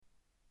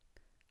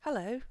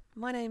Hello,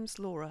 my name's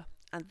Laura,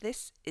 and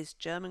this is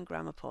German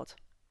Grammar Pod.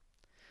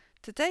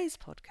 Today's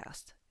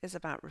podcast is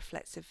about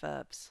reflexive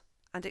verbs,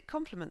 and it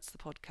complements the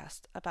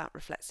podcast about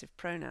reflexive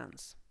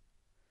pronouns.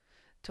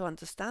 To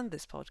understand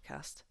this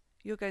podcast,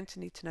 you're going to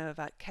need to know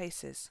about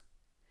cases,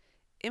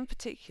 in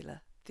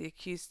particular the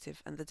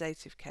accusative and the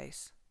dative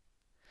case.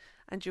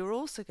 And you're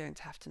also going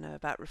to have to know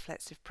about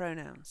reflexive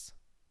pronouns.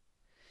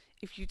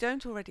 If you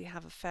don't already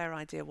have a fair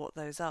idea what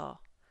those are,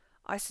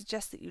 I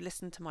suggest that you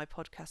listen to my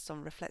podcasts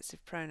on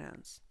reflexive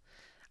pronouns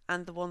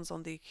and the ones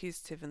on the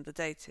accusative and the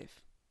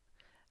dative,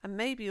 and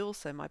maybe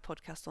also my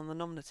podcast on the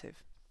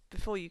nominative,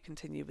 before you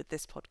continue with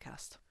this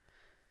podcast.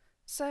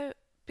 So,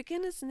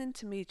 beginners and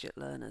intermediate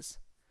learners,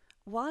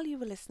 while you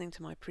were listening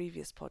to my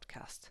previous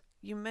podcast,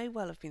 you may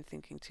well have been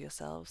thinking to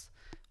yourselves,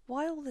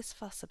 why all this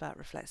fuss about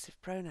reflexive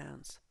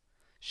pronouns?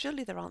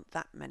 Surely there aren't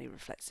that many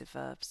reflexive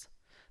verbs.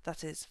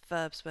 That is,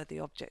 verbs where the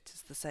object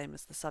is the same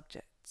as the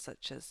subject,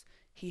 such as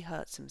he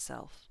hurts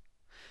himself.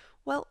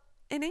 Well,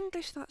 in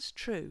English that's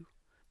true,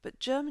 but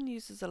German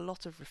uses a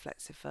lot of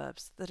reflexive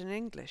verbs that in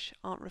English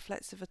aren't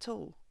reflexive at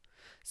all,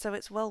 so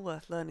it's well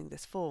worth learning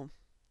this form.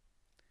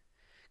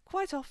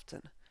 Quite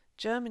often,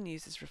 German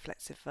uses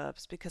reflexive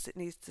verbs because it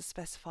needs to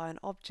specify an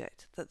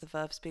object that the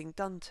verb's being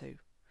done to,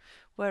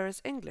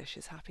 whereas English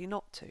is happy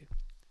not to.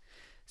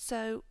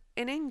 So,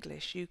 in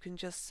English you can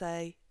just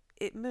say,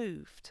 it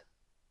moved,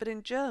 but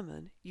in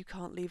German you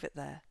can't leave it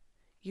there.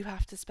 You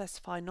have to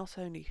specify not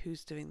only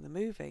who's doing the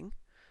moving,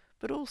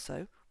 but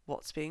also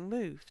what's being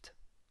moved.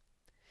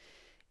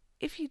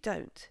 If you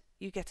don't,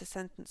 you get a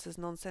sentence as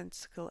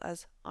nonsensical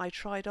as I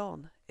tried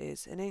on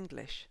is in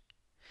English.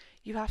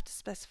 You have to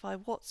specify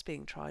what's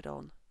being tried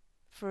on.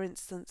 For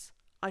instance,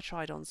 I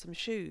tried on some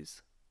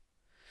shoes.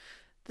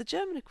 The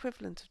German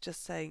equivalent of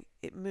just saying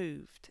it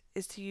moved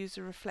is to use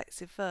a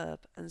reflexive verb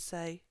and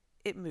say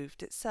it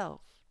moved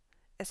itself.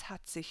 Es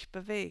hat sich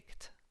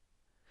bewegt.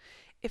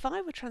 If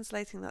I were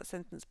translating that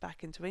sentence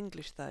back into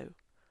English, though,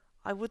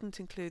 I wouldn't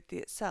include the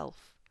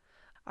itself.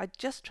 I'd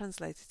just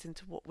translate it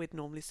into what we'd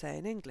normally say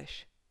in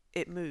English.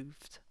 It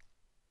moved.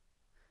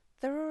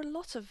 There are a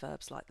lot of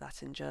verbs like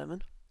that in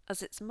German,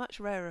 as it's much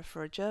rarer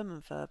for a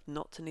German verb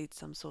not to need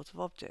some sort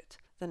of object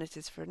than it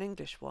is for an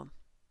English one.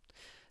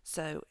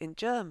 So in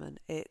German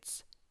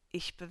it's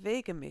ich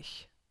bewege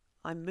mich,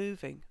 I'm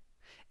moving,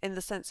 in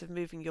the sense of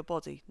moving your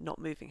body, not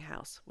moving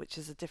house, which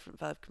is a different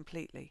verb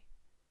completely.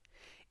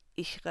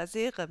 Ich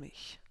rasiere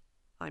mich,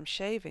 I'm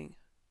shaving.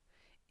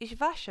 Ich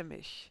wasche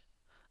mich,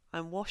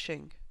 I'm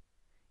washing.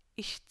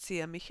 Ich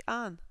ziehe mich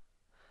an,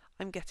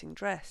 I'm getting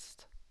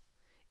dressed.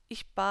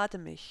 Ich bade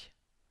mich,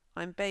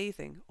 I'm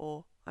bathing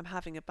or I'm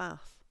having a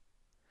bath.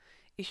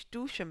 Ich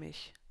dusche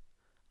mich,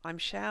 I'm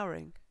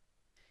showering.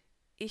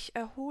 Ich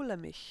erhole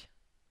mich,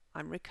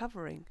 I'm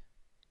recovering.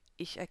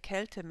 Ich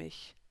erkälte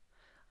mich,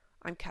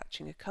 I'm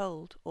catching a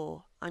cold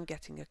or I'm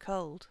getting a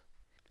cold.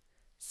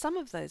 Some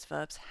of those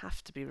verbs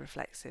have to be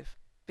reflexive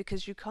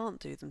because you can't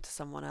do them to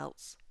someone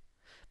else,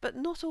 but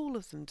not all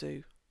of them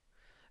do.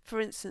 For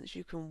instance,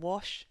 you can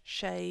wash,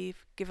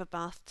 shave, give a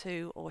bath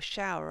to, or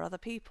shower other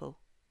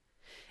people.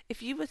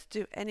 If you were to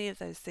do any of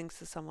those things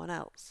to someone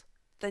else,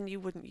 then you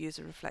wouldn't use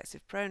a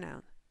reflexive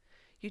pronoun.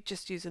 You'd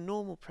just use a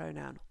normal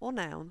pronoun or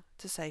noun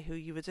to say who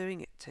you were doing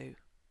it to.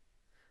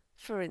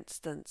 For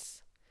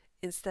instance,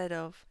 instead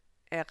of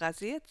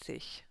rasiert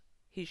sich,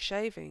 he's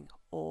shaving,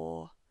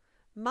 or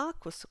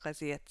Markus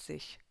rasiert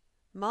sich,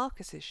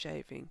 Marcus is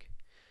shaving,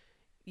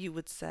 you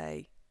would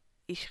say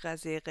ich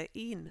rasiere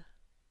ihn,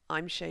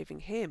 I'm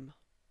shaving him.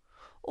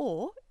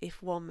 Or,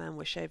 if one man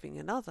were shaving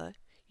another,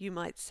 you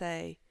might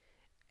say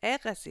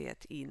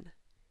rasiert ihn,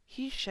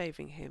 he's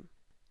shaving him.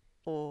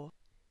 Or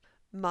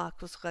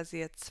Markus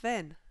rasiert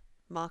Sven,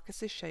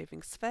 Marcus is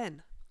shaving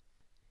Sven.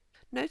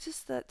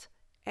 Notice that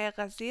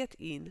rasiert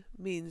ihn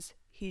means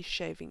he's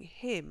shaving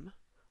him,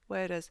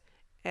 whereas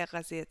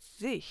rasiert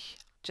sich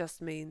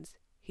just means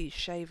he's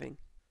shaving.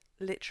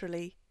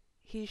 Literally,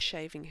 he's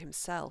shaving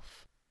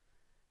himself.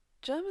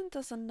 German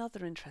does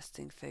another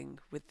interesting thing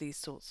with these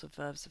sorts of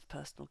verbs of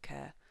personal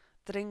care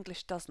that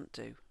English doesn't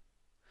do.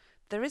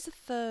 There is a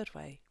third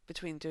way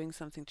between doing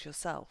something to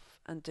yourself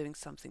and doing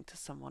something to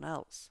someone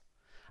else,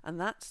 and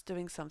that's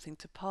doing something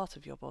to part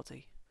of your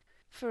body.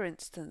 For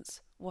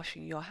instance,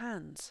 washing your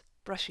hands,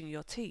 brushing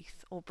your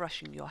teeth, or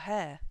brushing your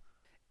hair.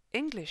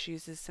 English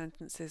uses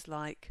sentences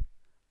like,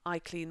 I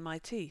clean my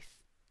teeth,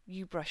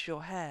 you brush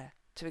your hair,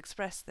 to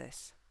express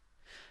this.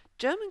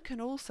 German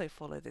can also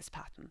follow this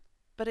pattern,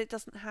 but it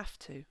doesn't have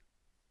to.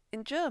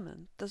 In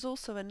German, there's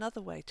also another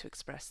way to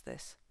express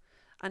this,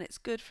 and it's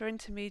good for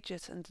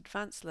intermediate and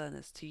advanced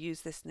learners to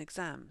use this in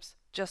exams,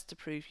 just to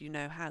prove you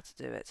know how to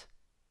do it.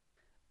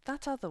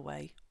 That other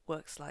way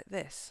works like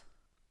this.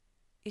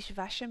 Ich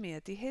wasche mir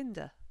die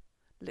Hände.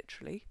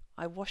 Literally,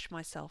 I wash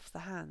myself the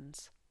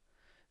hands.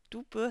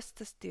 Du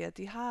bürstest dir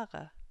die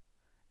Haare.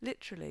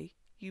 Literally,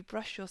 you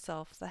brush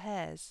yourself the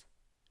hairs.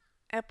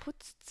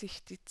 Putzt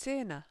sich die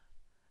Zähne.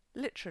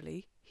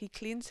 Literally, he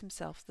cleans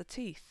himself the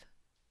teeth.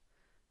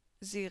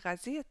 Sie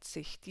rasiert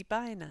sich die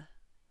Beine.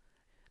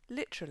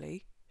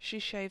 Literally, she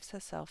shaves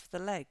herself the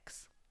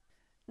legs.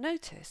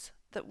 Notice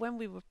that when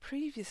we were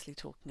previously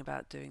talking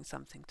about doing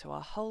something to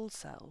our whole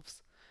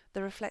selves,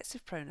 the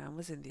reflexive pronoun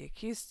was in the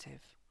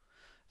accusative.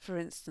 For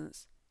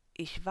instance,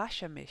 ich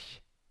wasche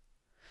mich.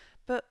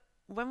 But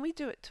when we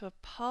do it to a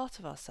part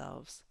of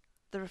ourselves,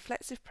 the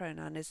reflexive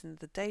pronoun is in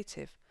the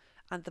dative,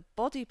 and the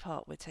body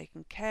part we're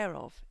taking care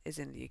of is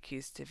in the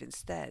accusative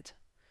instead.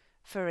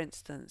 For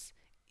instance,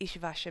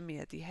 ich wasche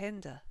mir die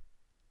Hände.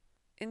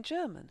 In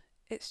German,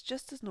 it's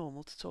just as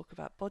normal to talk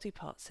about body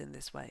parts in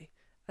this way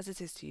as it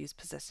is to use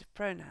possessive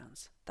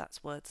pronouns.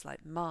 That's words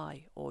like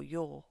my or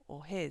your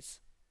or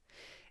his.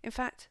 In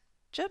fact,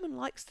 German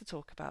likes to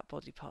talk about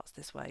body parts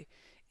this way,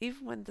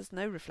 even when there's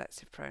no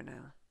reflexive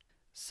pronoun.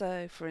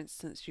 So, for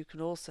instance, you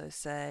can also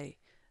say,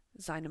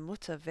 Seine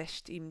Mutter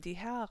wäscht ihm die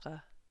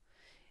Haare.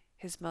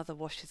 His mother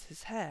washes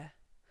his hair.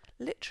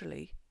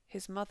 Literally,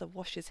 his mother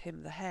washes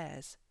him the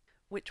hairs,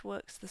 which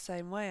works the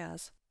same way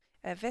as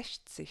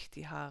wäscht sich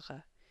die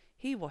Haare.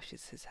 He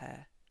washes his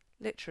hair.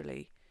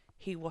 Literally,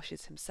 he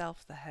washes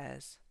himself the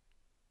hairs.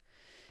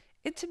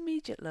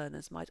 Intermediate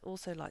learners might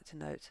also like to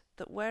note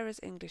that whereas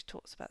English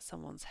talks about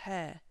someone's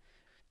hair,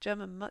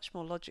 German much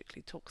more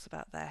logically talks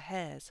about their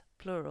hairs,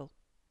 plural.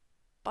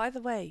 By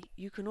the way,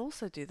 you can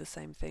also do the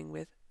same thing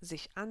with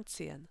sich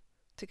anziehen,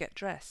 to get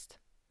dressed.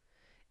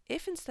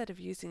 If instead of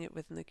using it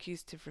with an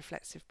accusative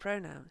reflexive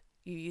pronoun,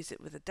 you use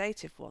it with a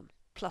dative one,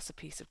 plus a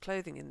piece of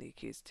clothing in the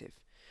accusative,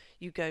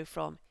 you go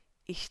from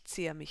ich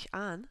ziehe mich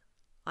an,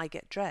 I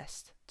get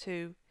dressed,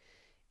 to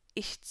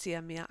ich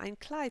ziehe mir ein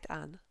Kleid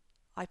an,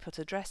 I put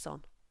a dress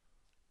on.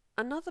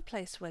 Another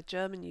place where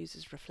German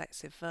uses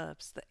reflexive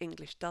verbs that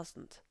English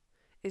doesn't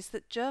is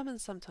that German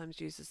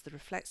sometimes uses the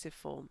reflexive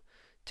form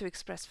to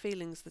express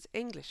feelings that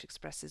English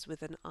expresses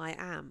with an I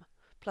am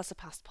plus a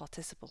past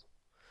participle.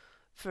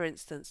 For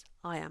instance,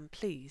 I am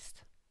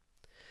pleased.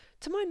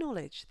 To my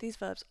knowledge, these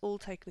verbs all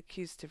take an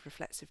accusative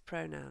reflexive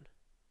pronoun.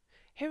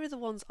 Here are the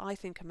ones I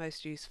think are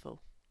most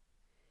useful.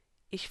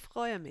 Ich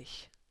freue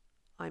mich.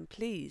 I'm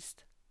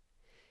pleased.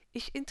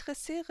 Ich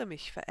interessiere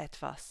mich für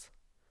etwas.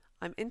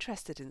 I'm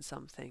interested in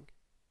something.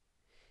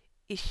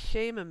 Ich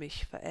schäme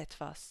mich für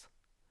etwas.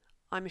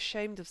 I'm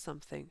ashamed of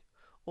something,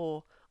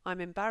 or I'm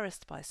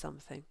embarrassed by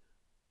something.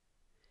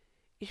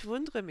 Ich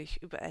wundere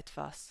mich über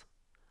etwas.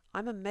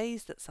 I'm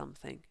amazed at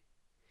something.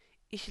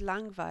 Ich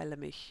langweile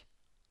mich.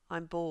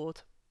 I'm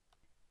bored.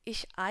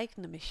 Ich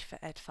eigne mich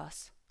für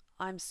etwas.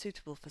 I'm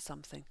suitable for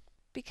something.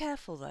 Be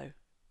careful though.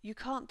 You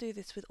can't do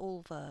this with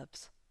all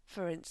verbs.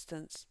 For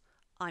instance,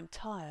 I'm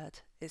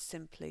tired is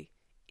simply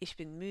ich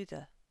bin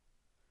müde.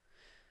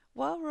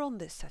 While we're on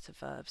this set of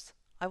verbs,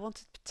 I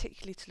wanted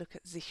particularly to look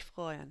at sich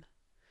freuen.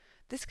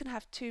 This can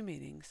have two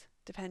meanings,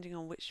 depending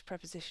on which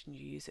preposition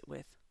you use it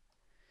with.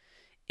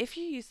 If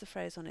you use the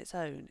phrase on its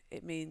own,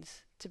 it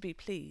means to be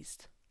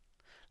pleased.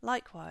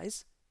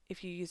 Likewise,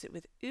 if you use it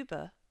with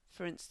über,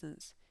 for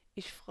instance,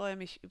 ich freue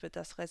mich über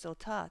das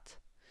Resultat,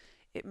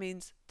 it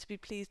means to be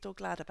pleased or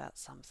glad about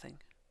something.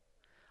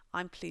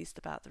 I'm pleased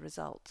about the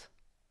result.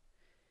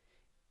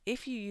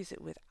 If you use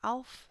it with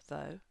auf,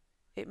 though,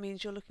 it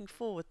means you're looking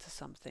forward to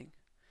something.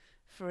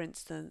 For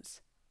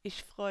instance,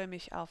 ich freue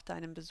mich auf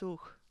deinen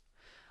Besuch.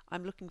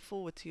 I'm looking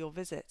forward to your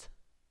visit.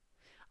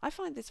 I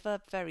find this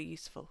verb very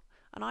useful,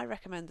 and I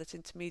recommend that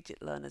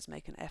intermediate learners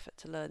make an effort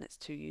to learn its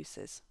two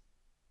uses.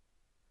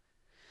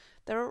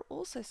 There are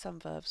also some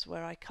verbs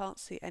where I can't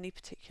see any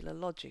particular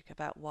logic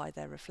about why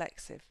they're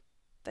reflexive.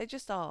 They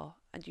just are,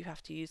 and you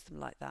have to use them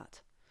like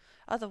that.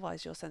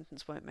 Otherwise your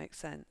sentence won't make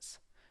sense.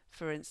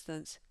 For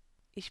instance,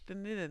 ich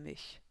bemühe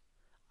mich.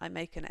 I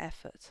make an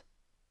effort.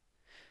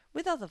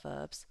 With other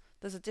verbs,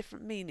 there's a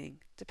different meaning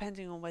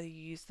depending on whether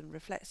you use them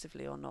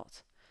reflexively or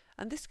not,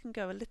 and this can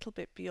go a little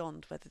bit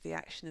beyond whether the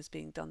action is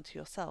being done to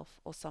yourself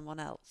or someone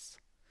else.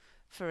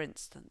 For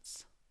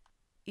instance,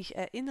 ich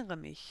erinnere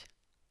mich.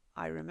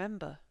 I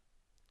remember.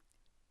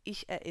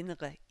 Ich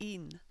erinnere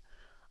ihn.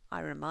 I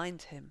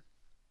remind him.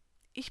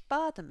 Ich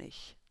bade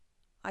mich.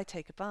 I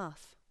take a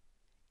bath.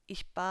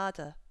 Ich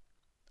bade.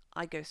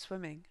 I go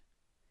swimming.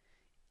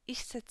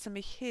 Ich setze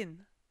mich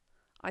hin.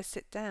 I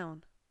sit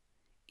down.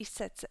 Ich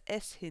setze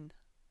es hin.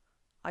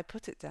 I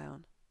put it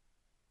down.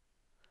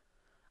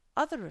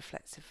 Other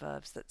reflexive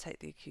verbs that take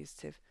the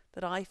accusative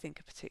that I think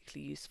are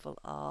particularly useful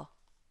are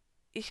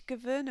ich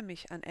gewöhne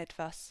mich an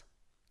etwas.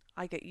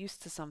 I get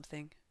used to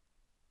something.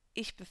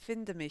 Ich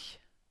befinde mich.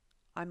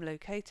 I'm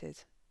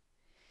located.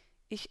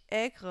 Ich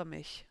ärgere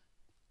mich.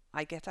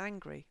 I get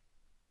angry.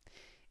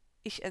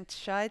 Ich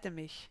entscheide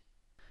mich.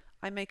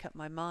 I make up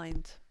my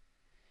mind.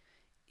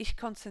 Ich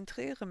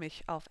konzentriere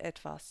mich auf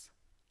etwas.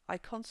 I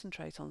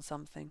concentrate on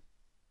something.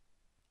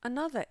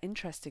 Another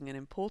interesting and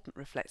important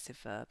reflexive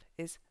verb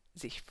is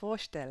sich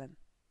vorstellen.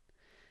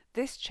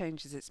 This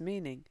changes its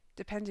meaning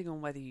depending on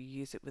whether you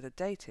use it with a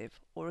dative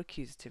or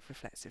accusative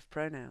reflexive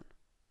pronoun.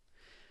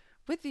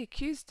 With the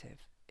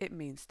accusative, it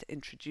means to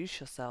introduce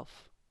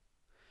yourself.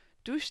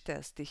 Du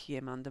stellst dich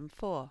jemandem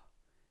vor.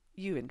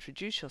 You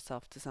introduce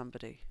yourself to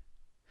somebody.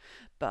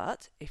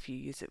 But if you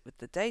use it with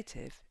the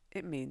dative,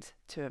 it means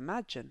to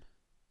imagine.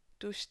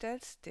 Du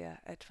stellst dir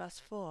etwas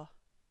vor.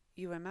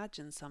 You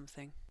imagine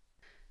something.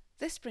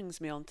 This brings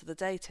me on to the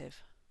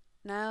dative.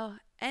 Now,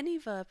 any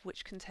verb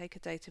which can take a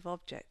dative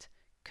object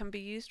can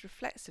be used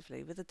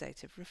reflexively with a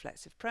dative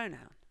reflexive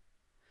pronoun.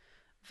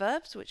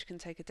 Verbs which can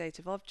take a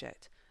dative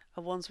object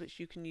are ones which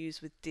you can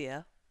use with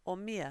dir or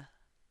mir.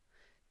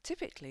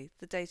 Typically,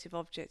 the dative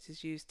object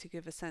is used to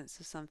give a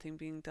sense of something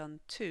being done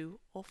to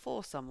or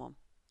for someone.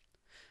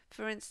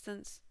 For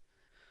instance,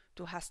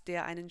 du hast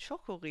dir einen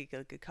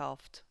Schokoriegel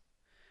gekauft.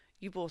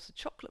 You bought a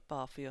chocolate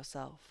bar for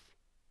yourself.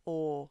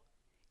 Or,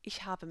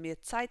 ich habe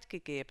mir Zeit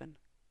gegeben.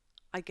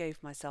 I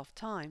gave myself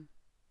time.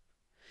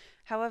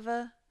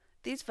 However,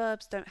 these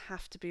verbs don't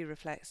have to be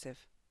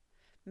reflexive.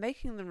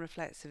 Making them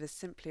reflexive is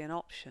simply an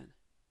option.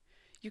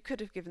 You could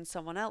have given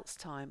someone else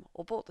time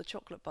or bought the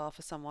chocolate bar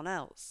for someone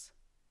else.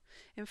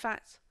 In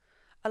fact,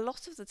 a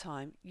lot of the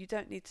time you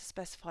don't need to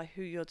specify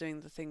who you're doing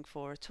the thing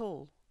for at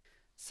all.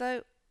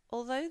 So,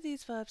 although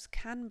these verbs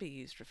can be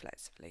used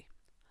reflexively,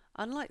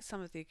 unlike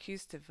some of the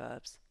accusative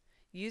verbs,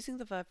 using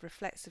the verb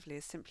reflexively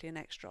is simply an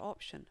extra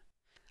option.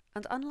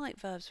 And unlike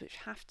verbs which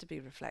have to be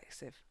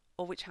reflexive,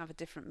 or which have a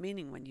different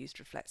meaning when used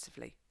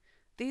reflexively,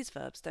 these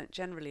verbs don't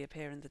generally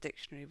appear in the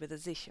dictionary with a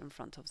sich in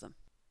front of them.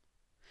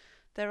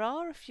 There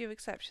are a few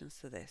exceptions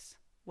to this,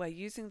 where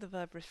using the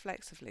verb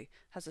reflexively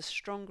has a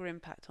stronger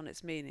impact on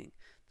its meaning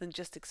than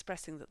just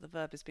expressing that the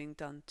verb is being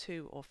done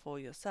to or for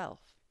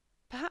yourself.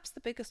 Perhaps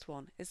the biggest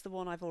one is the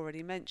one I've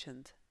already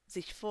mentioned,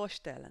 sich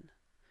vorstellen,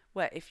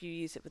 where if you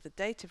use it with a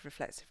dative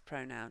reflexive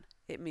pronoun,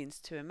 it means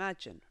to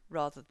imagine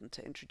rather than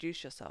to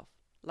introduce yourself,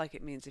 like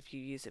it means if you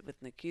use it with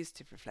an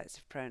accusative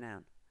reflexive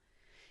pronoun.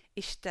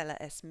 Ich stelle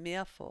es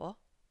mir vor,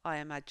 I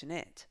imagine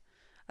it,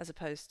 as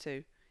opposed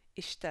to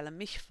ich stelle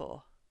mich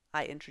vor,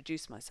 I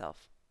introduce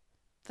myself.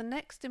 The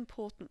next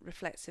important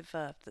reflexive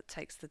verb that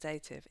takes the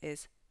dative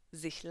is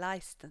sich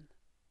leisten,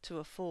 to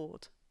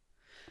afford.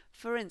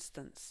 For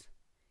instance,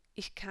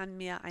 ich kann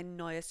mir ein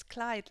neues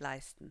Kleid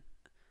leisten.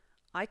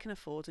 I can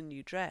afford a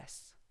new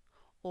dress.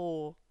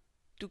 Or,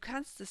 du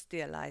kannst es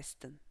dir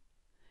leisten.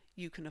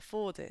 You can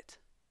afford it.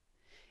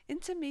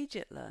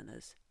 Intermediate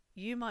learners,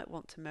 you might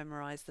want to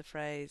memorize the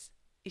phrase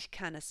ich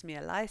kann es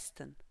mir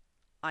leisten.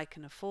 I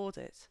can afford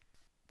it.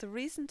 The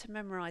reason to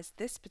memorize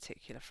this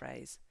particular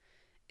phrase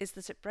is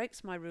that it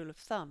breaks my rule of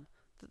thumb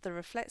that the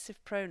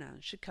reflexive pronoun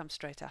should come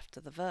straight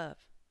after the verb.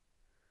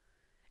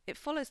 It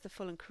follows the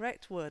full and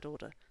correct word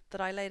order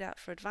that I laid out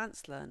for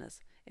advanced learners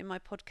in my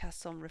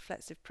podcasts on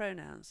reflexive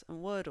pronouns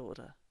and word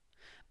order,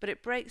 but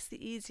it breaks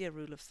the easier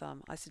rule of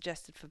thumb I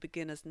suggested for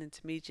beginners and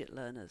intermediate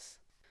learners.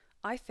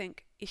 I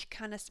think ich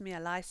kann es mir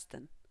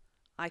leisten,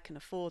 I can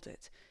afford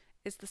it,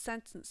 is the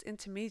sentence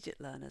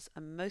intermediate learners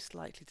are most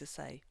likely to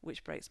say,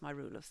 which breaks my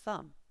rule of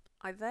thumb.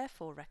 I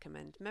therefore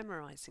recommend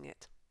memorising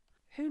it.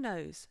 Who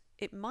knows,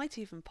 it might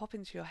even pop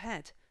into your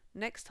head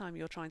next time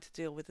you're trying to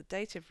deal with a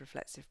dative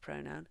reflexive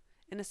pronoun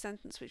in a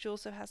sentence which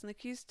also has an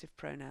accusative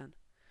pronoun,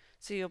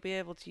 so you'll be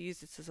able to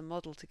use it as a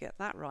model to get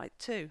that right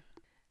too.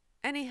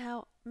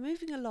 Anyhow,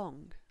 moving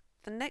along,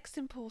 the next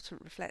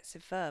important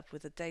reflexive verb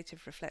with a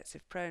dative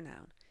reflexive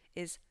pronoun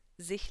is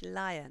sich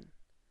leihen.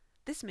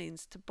 This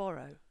means to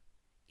borrow.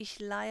 Ich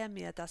leihe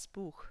mir das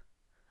Buch.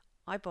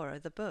 I borrow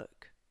the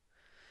book.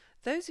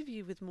 Those of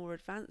you with more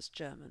advanced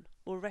German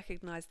will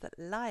recognise that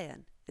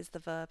leihen is the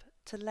verb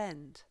to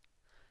lend.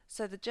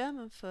 So the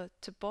German for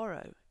to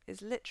borrow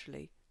is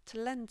literally to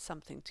lend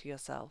something to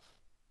yourself.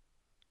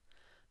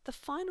 The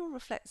final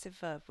reflexive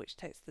verb which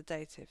takes the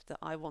dative that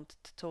I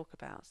wanted to talk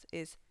about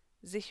is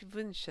sich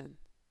wünschen.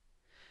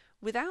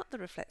 Without the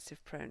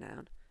reflexive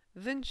pronoun,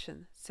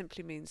 wünschen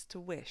simply means to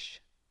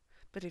wish.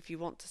 But if you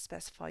want to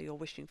specify you're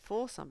wishing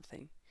for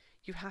something,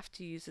 you have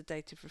to use a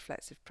dative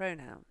reflexive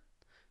pronoun.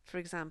 For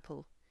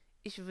example,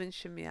 ich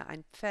wünsche mir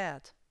ein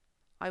Pferd.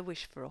 I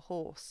wish for a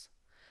horse.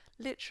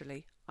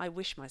 Literally, I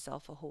wish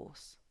myself a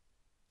horse.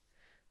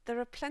 There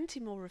are plenty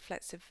more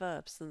reflexive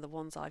verbs than the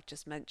ones I've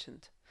just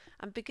mentioned,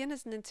 and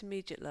beginners and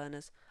intermediate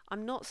learners,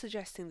 I'm not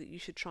suggesting that you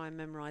should try and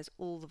memorise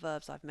all the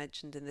verbs I've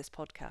mentioned in this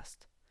podcast.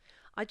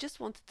 I just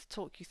wanted to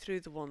talk you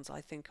through the ones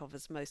I think of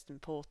as most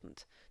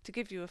important, to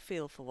give you a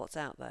feel for what's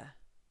out there.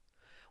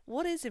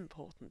 What is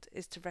important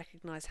is to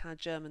recognise how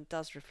German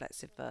does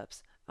reflexive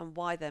verbs and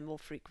why they're more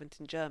frequent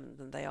in German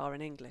than they are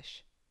in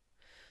English.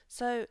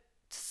 So,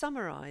 to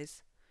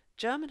summarise,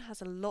 German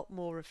has a lot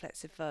more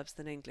reflexive verbs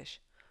than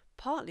English,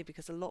 partly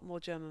because a lot more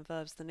German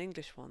verbs than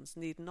English ones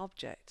need an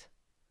object.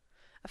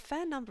 A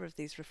fair number of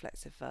these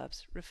reflexive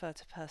verbs refer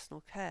to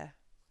personal care.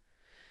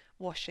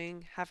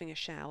 Washing, having a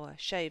shower,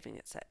 shaving,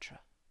 etc.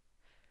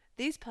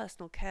 These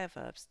personal care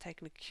verbs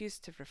take an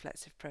accusative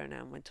reflexive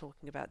pronoun when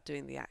talking about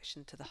doing the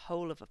action to the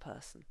whole of a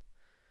person,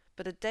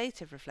 but a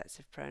dative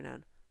reflexive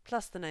pronoun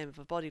plus the name of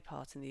a body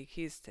part in the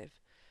accusative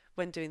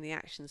when doing the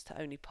actions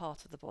to only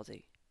part of the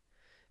body.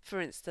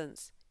 For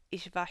instance,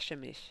 ich wasche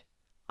mich,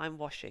 I'm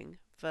washing,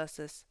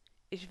 versus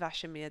ich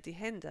wasche mir die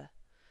Hände,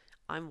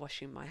 I'm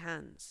washing my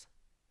hands.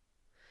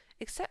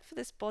 Except for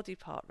this body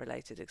part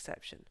related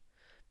exception,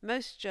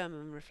 most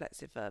German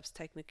reflexive verbs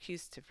take an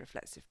accusative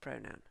reflexive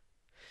pronoun.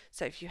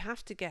 So if you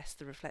have to guess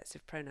the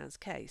reflexive pronoun's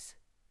case,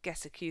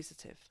 guess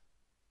accusative.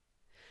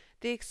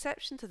 The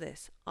exception to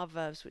this are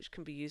verbs which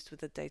can be used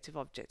with a dative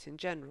object in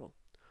general,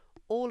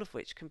 all of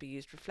which can be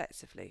used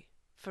reflexively.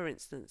 For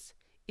instance,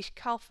 ich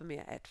kaufe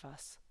mir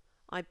etwas,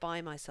 I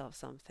buy myself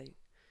something,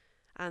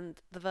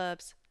 and the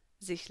verbs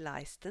sich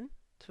leisten,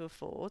 to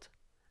afford,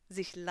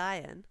 sich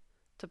leihen,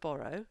 to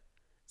borrow,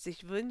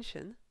 sich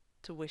wünschen,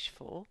 to wish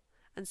for,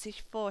 and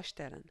sich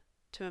vorstellen,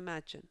 to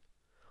imagine,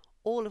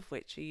 all of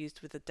which are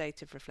used with a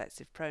dative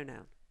reflexive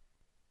pronoun.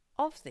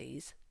 Of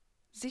these,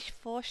 sich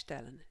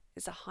vorstellen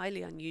is a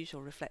highly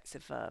unusual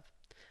reflexive verb,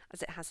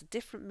 as it has a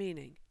different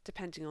meaning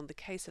depending on the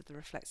case of the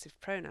reflexive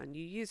pronoun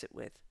you use it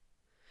with.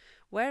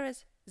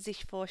 Whereas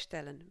sich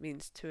vorstellen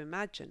means to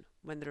imagine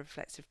when the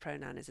reflexive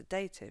pronoun is a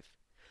dative,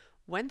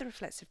 when the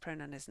reflexive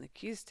pronoun is an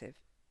accusative,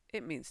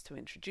 it means to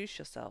introduce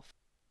yourself.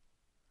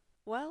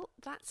 Well,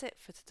 that's it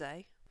for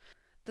today.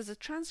 There's a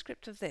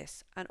transcript of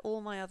this and all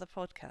my other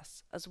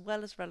podcasts, as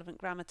well as relevant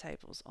grammar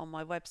tables on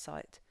my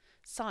website,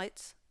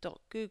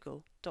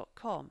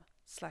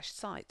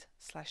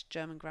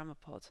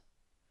 sites.google.com/site/GermanGrammarPod.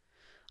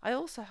 I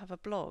also have a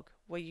blog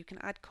where you can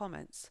add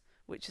comments,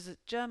 which is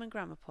at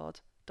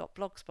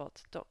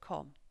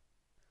germangrammarpod.blogspot.com.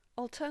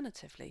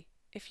 Alternatively,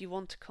 if you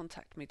want to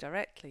contact me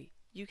directly,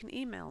 you can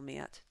email me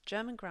at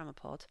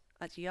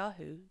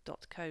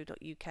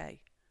germangrammarpod@yahoo.co.uk.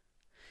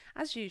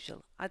 As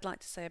usual, I'd like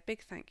to say a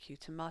big thank you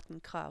to Martin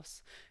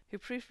Kraus, who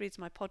proofreads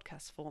my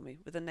podcast for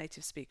me with a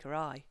native speaker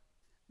eye.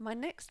 My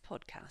next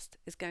podcast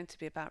is going to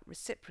be about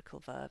reciprocal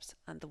verbs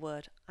and the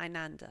word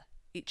einander,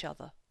 each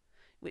other,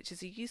 which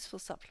is a useful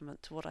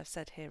supplement to what I've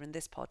said here in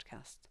this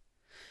podcast.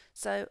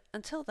 So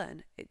until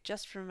then, it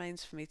just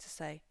remains for me to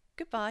say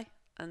goodbye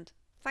and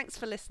thanks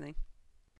for listening.